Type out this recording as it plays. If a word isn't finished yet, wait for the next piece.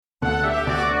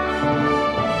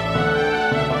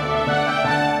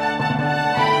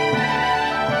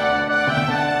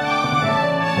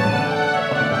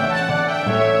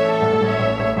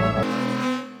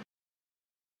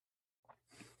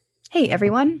Hey,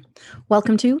 everyone.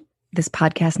 Welcome to This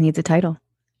Podcast Needs a Title.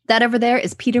 That over there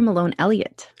is Peter Malone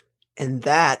Elliott. And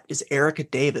that is Erica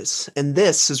Davis. And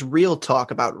this is real talk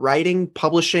about writing,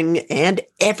 publishing, and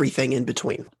everything in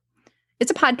between. It's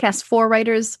a podcast for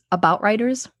writers, about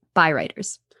writers, by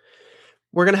writers.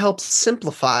 We're going to help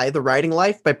simplify the writing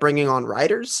life by bringing on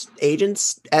writers,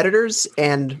 agents, editors,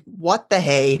 and what the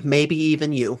hey, maybe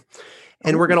even you.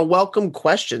 And we're going to welcome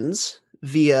questions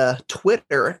via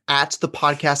Twitter at the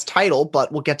podcast title,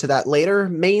 but we'll get to that later,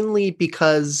 mainly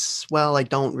because, well, I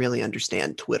don't really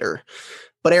understand Twitter,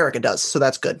 but Erica does, so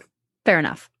that's good. Fair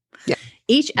enough. Yeah.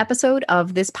 Each episode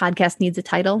of This Podcast Needs a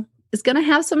Title is going to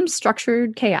have some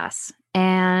structured chaos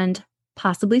and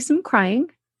possibly some crying,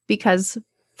 because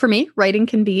for me, writing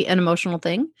can be an emotional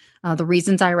thing. The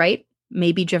reasons I write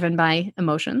may be driven by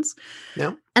emotions.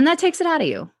 Yeah. And that takes it out of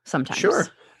you sometimes. Sure.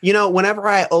 You know, whenever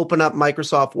I open up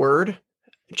Microsoft Word,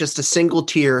 just a single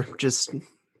tear just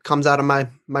comes out of my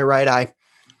right eye.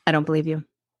 I don't believe you.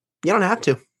 You don't have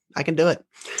to. I can do it.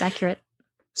 It's accurate.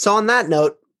 So on that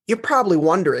note, you're probably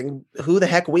wondering who the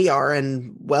heck we are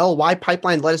and, well, why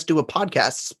Pipeline let us do a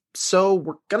podcast. So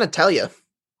we're going to tell you.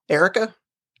 Erica?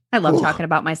 I love talking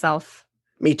about myself.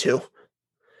 Me too.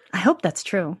 I hope that's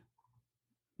true.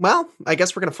 Well, I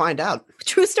guess we're going to find out.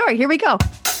 True story. Here we go.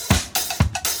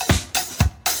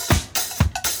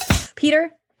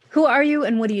 Peter, who are you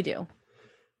and what do you do?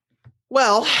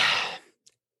 Well,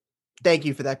 thank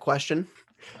you for that question.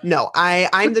 No,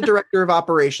 I'm the director of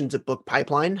operations at Book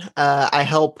Pipeline. I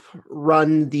help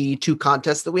run the two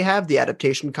contests that we have, the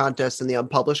adaptation contest and the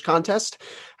unpublished contest.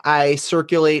 I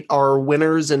circulate our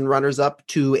winners and runners up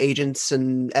to agents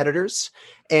and editors,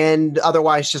 and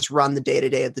otherwise just run the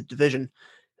day-to-day of the division.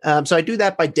 So I do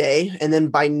that by day, and then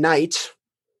by night,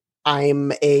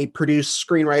 I'm a produced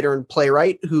screenwriter and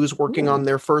playwright who's working on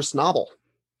their first novel.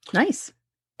 Nice.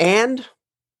 And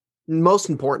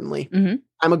most importantly,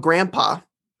 I'm a grandpa.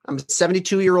 I'm a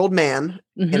 72-year-old man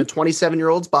in a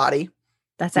 27-year-old's body.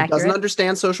 That's who accurate. Doesn't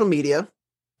understand social media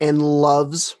and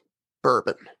loves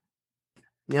bourbon.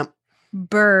 Yep.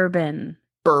 Bourbon.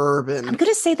 I'm going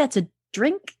to say that's a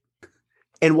drink.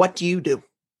 And what do you do?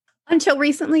 Until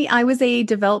recently, I was a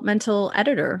developmental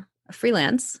editor, a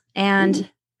freelance. And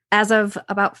as of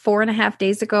about 4.5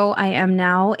 days ago, I am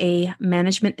now a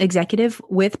management executive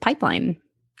with Pipeline.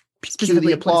 Cue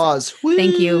the applause.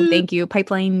 Thank you.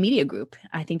 Pipeline Media Group,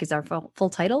 I think is our full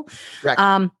title. Correct.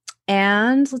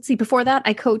 And let's see, before that,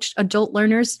 I coached adult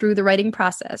learners through the writing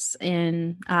process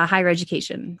in higher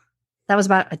education. That was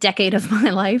about a decade of my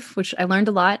life, which I learned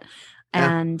a lot.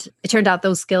 Yeah. And it turned out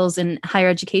those skills in higher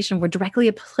education were directly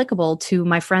applicable to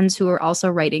my friends who are also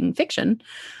writing fiction.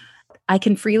 I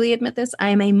can freely admit this. I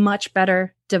am a much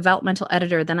better developmental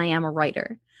editor than I am a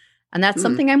writer. And that's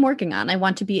something I'm working on. I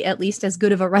want to be at least as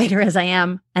good of a writer as I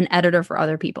am an editor for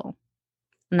other people.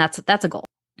 And that's a goal.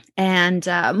 And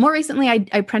more recently, I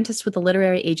apprenticed with a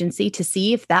literary agency to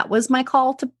see if that was my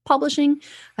call to publishing,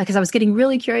 because I was getting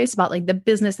really curious about like the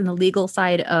business and the legal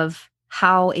side of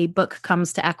how a book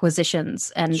comes to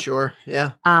acquisitions. And sure,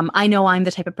 yeah. I know I'm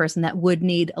the type of person that would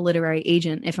need a literary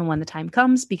agent if and when the time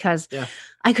comes, because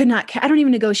I don't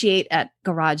even negotiate at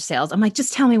garage sales. I'm like,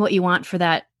 just tell me what you want for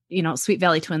that, Sweet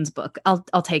Valley Twins book.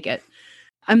 I'll take it.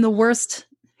 I'm the worst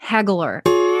haggler.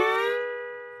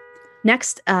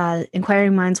 Next,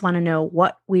 inquiring minds want to know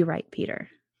what we write, Peter.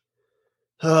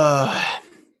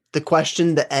 The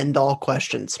question, the end all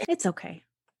questions. It's okay.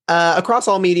 Across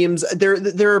all mediums,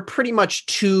 there are pretty much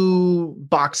two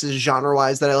boxes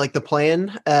genre-wise that I like to play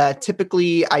in.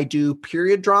 Typically, I do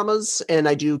period dramas and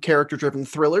I do character-driven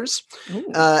thrillers.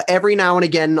 Every now and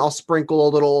again, I'll sprinkle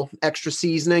a little extra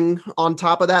seasoning on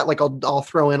top of that. Like I'll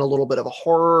throw in a little bit of a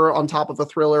horror on top of a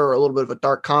thriller, or a little bit of a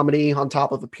dark comedy on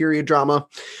top of a period drama.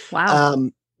 Wow.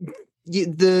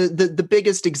 The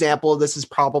biggest example of this is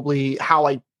probably how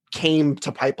I came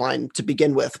to Pipeline to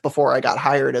begin with before I got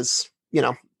hired as,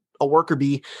 a worker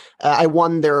bee. I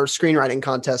won their screenwriting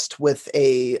contest with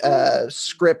a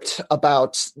script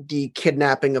about the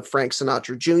kidnapping of Frank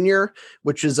Sinatra Jr.,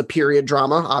 which is a period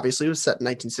drama. Obviously, it was set in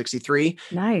 1963.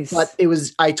 Nice. But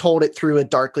I told it through a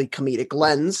darkly comedic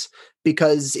lens,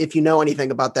 because if you know anything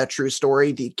about that true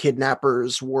story, the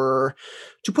kidnappers were,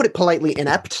 to put it politely,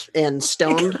 inept and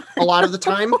stoned a lot of the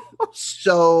time.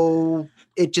 So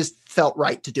it just felt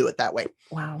right to do it that way.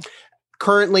 Wow.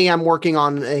 Currently, I'm working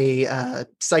on a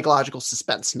psychological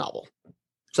suspense novel.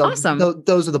 So awesome.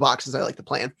 Those are the boxes I like to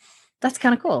play in. That's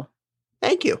kind of cool.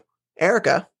 Thank you.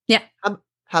 Erica. Yeah. How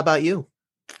about you?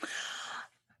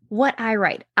 What I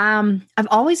write. I've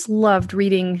always loved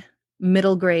reading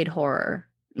middle grade horror.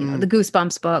 the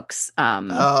Goosebumps books,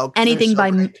 anything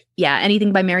so great.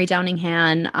 anything by Mary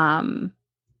Downinghan.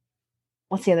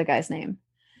 What's the other guy's name?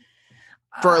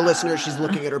 For our listeners, she's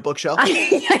looking at her bookshelf.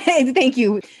 Thank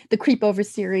you. The Creepover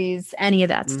series, any of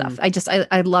that stuff.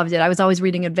 I loved it. I was always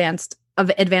reading advance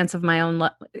of my own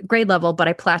grade level, but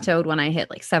I plateaued when I hit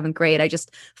like 7th grade. I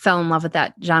just fell in love with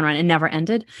that genre and it never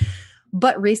ended.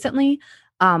 But recently,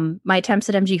 my attempts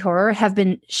at MG horror have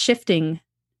been shifting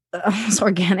almost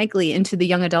organically into the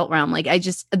young adult realm. Like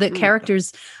the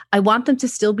characters, I want them to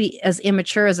still be as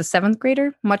immature as a 7th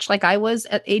grader, much like I was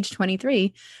at age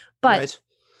 23. But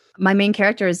my main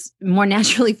character is more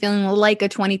naturally feeling like a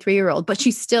 23-year-old, but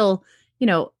she's still,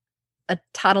 a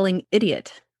toddling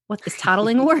idiot. What is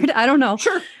toddling a word? I don't know.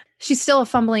 Sure. She's still a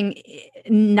fumbling,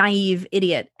 naive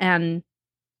idiot. And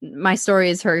my story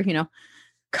is her,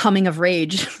 coming of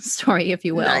rage story, if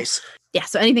you will. Nice. Yeah.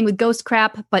 So anything with ghost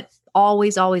crap, but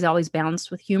always, always, always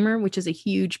balanced with humor, which is a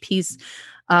huge piece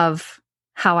of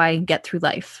how I get through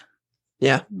life.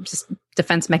 Yeah. Just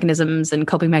defense mechanisms and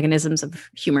coping mechanisms of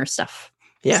humor stuff.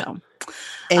 Yeah. So,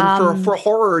 and for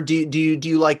horror, do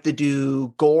you like to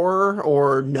do gore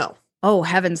or no? Oh,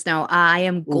 heavens no. I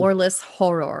am goreless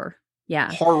horror.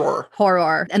 Yeah.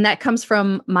 Horror. And that comes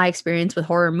from my experience with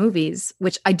horror movies,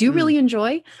 which I do really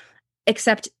enjoy,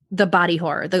 except the body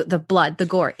horror, the blood, the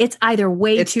gore. It's either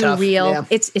way too tough. real. Yeah.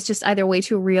 It's just either way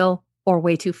too real or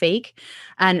way too fake.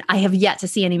 And I have yet to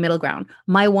see any middle ground.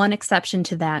 My one exception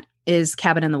to that is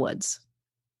Cabin in the Woods.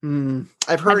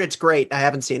 I've heard it's great. I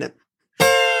haven't seen it.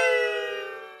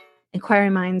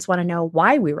 Inquiring minds want to know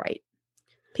why we write.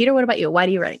 Peter, what about you? Why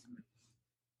do you write?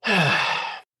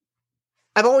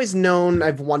 I've always known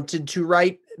I've wanted to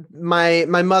write. My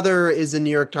mother is a New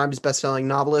York Times bestselling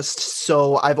novelist,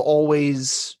 so I've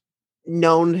always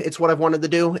known it's what I've wanted to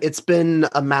do. It's been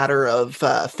a matter of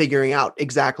figuring out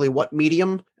exactly what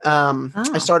medium.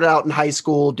 I started out in high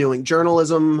school doing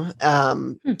journalism.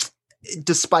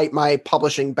 Despite my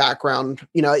publishing background,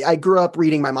 I grew up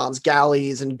reading my mom's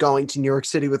galleys and going to New York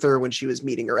City with her when she was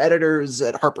meeting her editors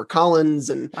at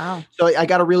HarperCollins. And so I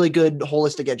got a really good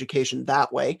holistic education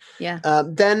that way. Yeah.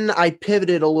 Then I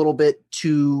pivoted a little bit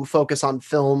to focus on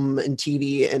film and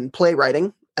TV and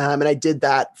playwriting. And I did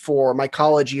that for my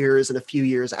college years and a few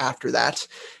years after that.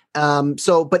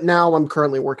 But now I'm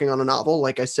currently working on a novel,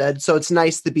 like I said. So it's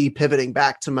nice to be pivoting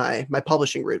back to my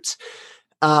publishing roots.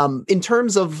 In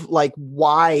terms of like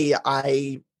why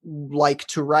I like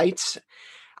to write,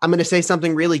 I'm going to say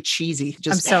something really cheesy,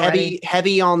 just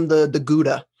heavy on the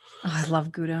Gouda. Oh, I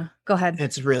love Gouda. Go ahead.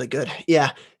 It's really good.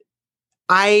 Yeah.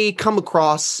 I come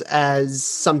across as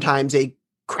sometimes a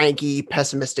cranky,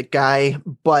 pessimistic guy,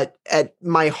 but at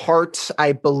my heart,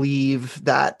 I believe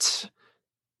that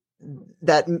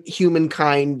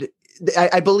humankind,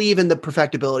 I believe in the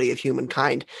perfectibility of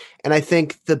humankind. And I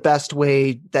think the best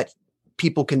way that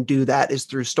people can do that is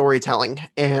through storytelling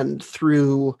and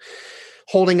through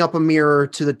holding up a mirror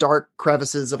to the dark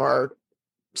crevices of our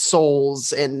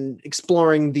souls and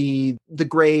exploring the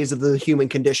grays of the human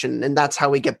condition. And that's how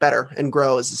we get better and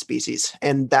grow as a species.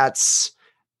 And that's,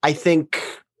 I think,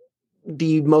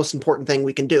 the most important thing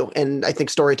we can do. And I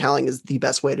think storytelling is the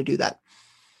best way to do that.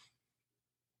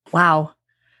 Wow.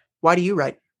 Why do you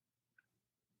write?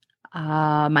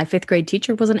 My 5th grade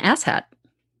teacher was an asshat.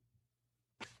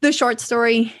 The short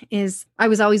story is I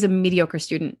was always a mediocre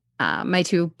student. My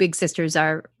 2 big sisters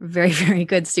are very, very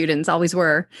good students, always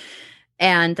were.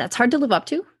 And that's hard to live up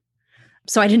to.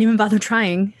 So I didn't even bother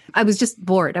trying. I was just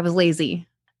bored. I was lazy.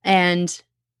 And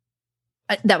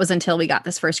that was until we got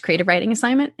this first creative writing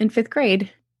assignment in 5th grade.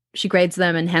 She grades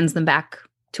them and hands them back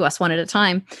to us one at a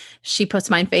time. She puts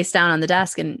mine face down on the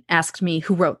desk and asked me,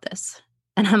 who wrote this?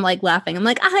 And I'm like laughing. I'm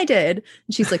like, I did.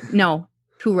 And she's like, no.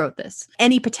 Who wrote this?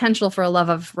 Any potential for a love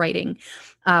of writing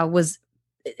was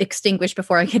extinguished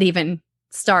before I could even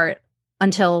start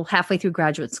until halfway through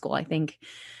graduate school, I think.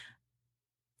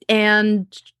 And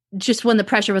just when the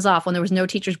pressure was off, when there was no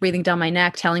teachers breathing down my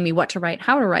neck telling me what to write,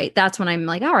 how to write, that's when I'm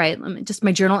like, all right, just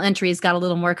my journal entries got a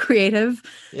little more creative.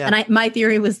 Yeah. And my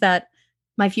theory was that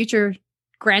my future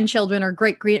grandchildren or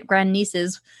great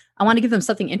grandnieces, I want to give them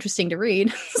something interesting to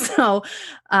read. So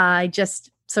I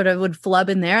just sort of would flub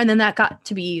in there. And then that got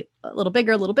to be a little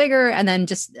bigger. And then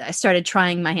I started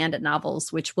trying my hand at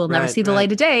novels, which will never see the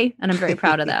light of day. And I'm very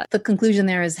proud of that. The conclusion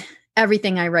there is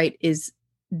everything I write is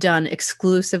done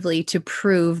exclusively to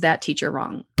prove that teacher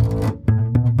wrong.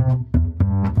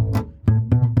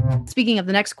 Speaking of,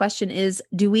 the next question is,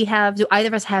 do either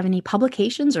of us have any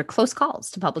publications or close calls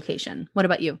to publication? What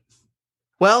about you?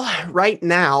 Well, right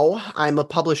now I'm a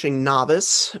publishing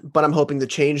novice, but I'm hoping to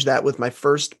change that with my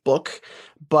first book.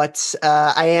 but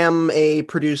I am a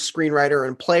produced screenwriter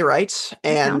and playwright.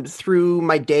 And through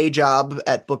my day job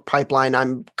at Book Pipeline,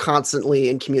 I'm constantly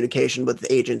in communication with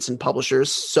agents and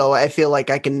publishers. So I feel like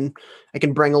I can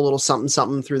bring a little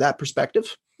something through that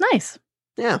perspective. Nice.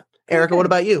 Yeah. Erica, what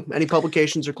about you? Any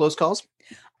publications or close calls?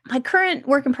 My current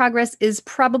work in progress is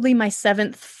probably my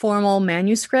 7th formal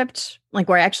manuscript, like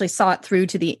where I actually saw it through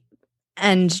to the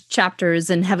end chapters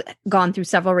and have gone through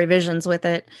several revisions with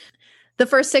it. The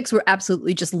first 6 were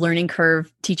absolutely just learning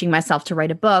curve, teaching myself to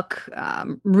write a book,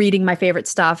 reading my favorite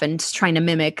stuff and just trying to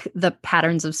mimic the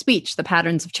patterns of speech, the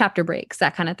patterns of chapter breaks,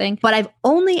 that kind of thing. But I've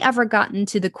only ever gotten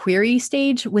to the query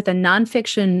stage with a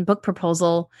nonfiction book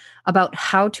proposal about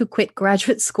how to quit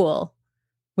graduate school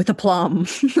with aplomb,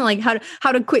 like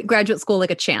how to quit graduate school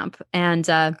like a champ. And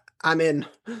I'm in.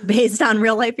 Based on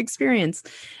real life experience.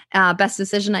 Best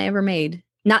decision I ever made.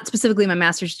 Not specifically my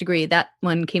master's degree. That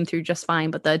one came through just fine,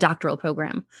 but the doctoral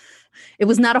program. It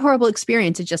was not a horrible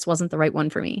experience. It just wasn't the right one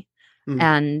for me.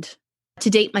 And to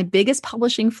date, my biggest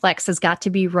publishing flex has got to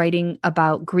be writing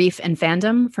about grief and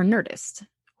fandom for Nerdist.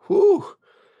 Whew.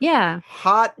 Yeah.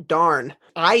 Hot darn.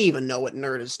 I even know what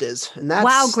Nerdist is. And that's,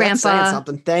 wow, Grandpa. That's saying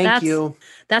something. Thank you.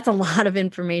 That's a lot of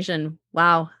information.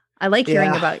 Wow. I like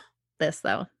hearing about this,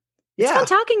 though. It's fun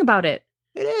talking about it.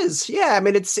 It is. Yeah. I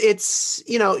mean, it's,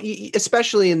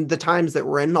 especially in the times that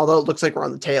we're in, although it looks like we're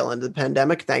on the tail end of the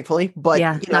pandemic, thankfully. But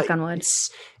knock on wood.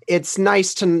 It's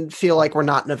nice to feel like we're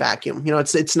not in a vacuum.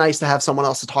 It's nice to have someone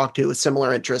else to talk to with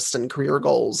similar interests and career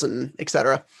goals and et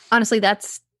cetera. Honestly,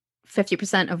 that's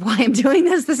 50% of why I'm doing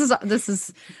this. This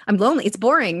is, I'm lonely. It's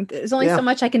boring. There's only so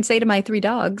much I can say to my 3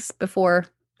 dogs before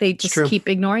they just keep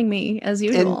ignoring me as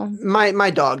usual. And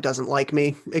my dog doesn't like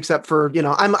me, except for,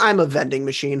 I'm a vending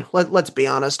machine. Let's be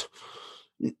honest.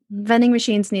 Vending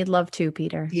machines need love too,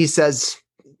 Peter. He says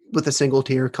with a single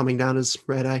tear coming down his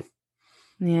red eye.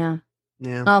 Yeah.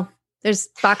 Yeah. Well, there's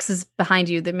boxes behind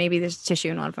you that maybe there's tissue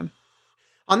in one of them.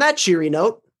 On that cheery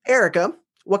note, Erica,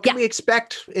 what can we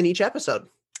expect in each episode?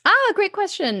 Great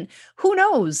question. Who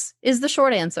knows is the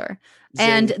short answer. Zing.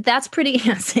 And that's pretty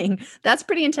That's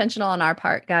pretty intentional on our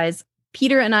part, guys.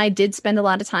 Peter and I did spend a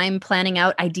lot of time planning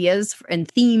out ideas and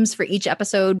themes for each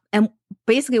episode. And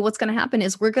basically what's going to happen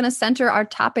is we're going to center our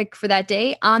topic for that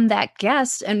day on that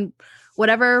guest and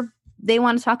whatever they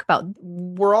want to talk about.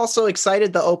 We're also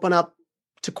excited to open up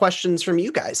to questions from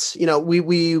you guys. We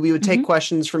would take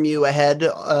questions from you ahead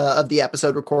of the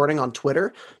episode recording on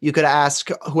Twitter. You could ask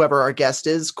whoever our guest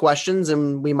is questions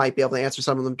and we might be able to answer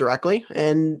some of them directly.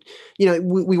 And,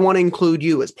 we want to include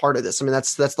you as part of this. I mean,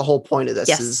 that's the whole point of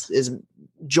this is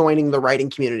joining the writing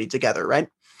community together, right?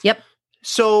 Yep.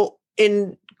 So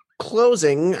in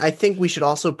closing, I think we should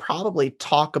also probably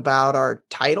talk about our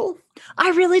title. I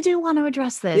really do want to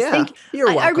address this. Yeah, you're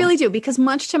welcome. I really do, because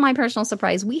much to my personal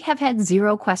surprise, we have had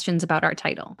 0 questions about our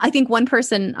title. I think one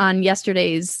person on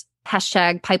yesterday's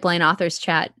 #Pipeline Authors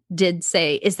chat did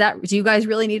say, do you guys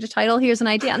really need a title? Here's an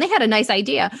idea. And they had a nice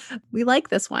idea. We like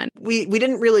this one. We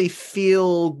didn't really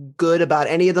feel good about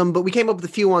any of them, but we came up with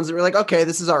a few ones that were like, okay,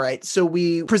 this is all right. So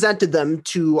we presented them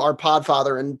to our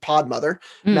podfather and podmother,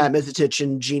 Matt Mizitich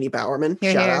and Jeannie Bowerman.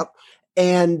 Shout out.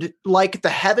 And like the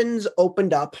heavens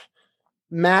opened up,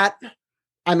 Matt,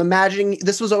 I'm imagining,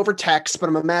 this was over text, but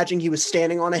I'm imagining he was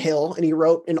standing on a hill and he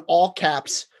wrote in all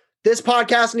caps, "This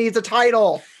podcast needs a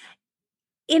title."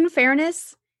 In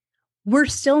fairness, we're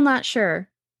still not sure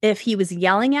if he was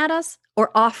yelling at us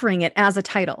or offering it as a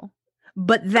title.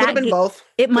 But that could have been both.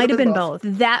 It might have been both.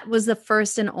 That was the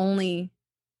first and only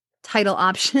title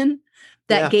option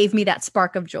that gave me that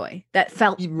spark of joy. That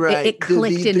felt it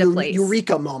clicked into place.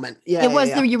 Eureka moment. Yeah, it was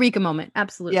the eureka moment.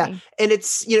 Absolutely. Yeah, and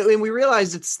it's and we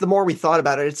realized it's the more we thought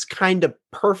about it, it's kind of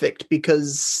perfect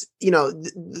because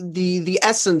the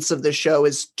essence of the show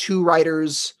is 2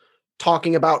 writers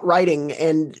talking about writing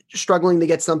and struggling to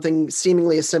get something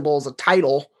seemingly as simple as a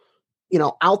title,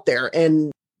 out there.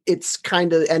 And it's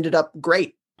kind of ended up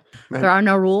great. Right? There are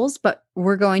no rules, but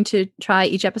we're going to try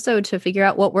each episode to figure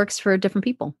out what works for different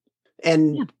people.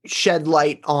 And shed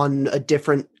light on a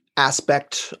different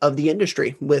aspect of the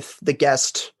industry with the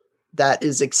guest that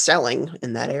is excelling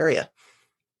in that area.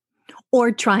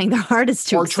 Or trying their hardest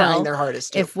to excel. Or trying their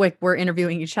hardest to. If we're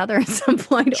interviewing each other at some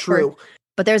point. True.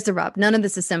 But there's the rub. None of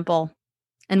this is simple.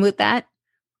 And with that,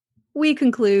 we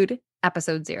conclude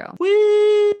episode 0.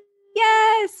 Whee!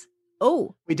 Yes!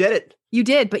 Oh. We did it. You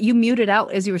did, but you muted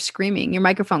out as you were screaming. Your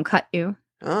microphone cut you.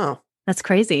 Oh. That's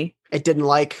crazy. It didn't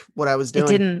like what I was doing. It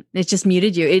didn't. It just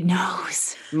muted you. It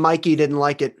knows. Mikey didn't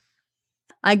like it.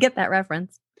 I get that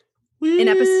reference. Whee! In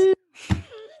episode...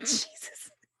 Jesus.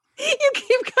 You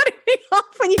keep cutting me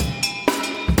off when you...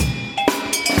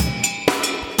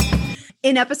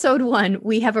 In episode 1,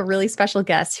 we have a really special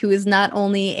guest who is not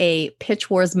only a Pitch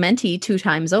Wars mentee 2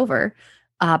 times over,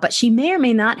 but she may or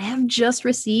may not have just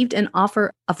received an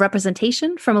offer of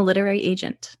representation from a literary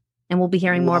agent. And we'll be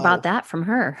hearing more about that from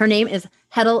her. Her name is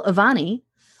Hedel Ivani,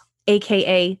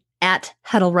 aka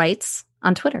 @HedelWrites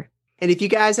on Twitter. And if you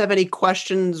guys have any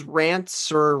questions,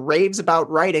 rants, or raves about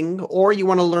writing, or you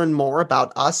want to learn more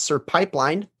about us or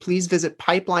Pipeline, please visit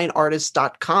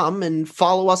pipelineartist.com and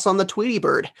follow us on the Tweety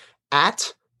Bird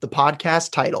at the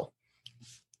podcast title.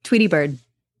 Tweety Bird.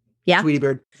 Yeah. Tweety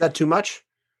Bird. Is that too much?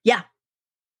 Yeah.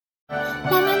 La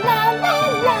la la la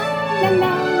la la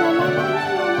la.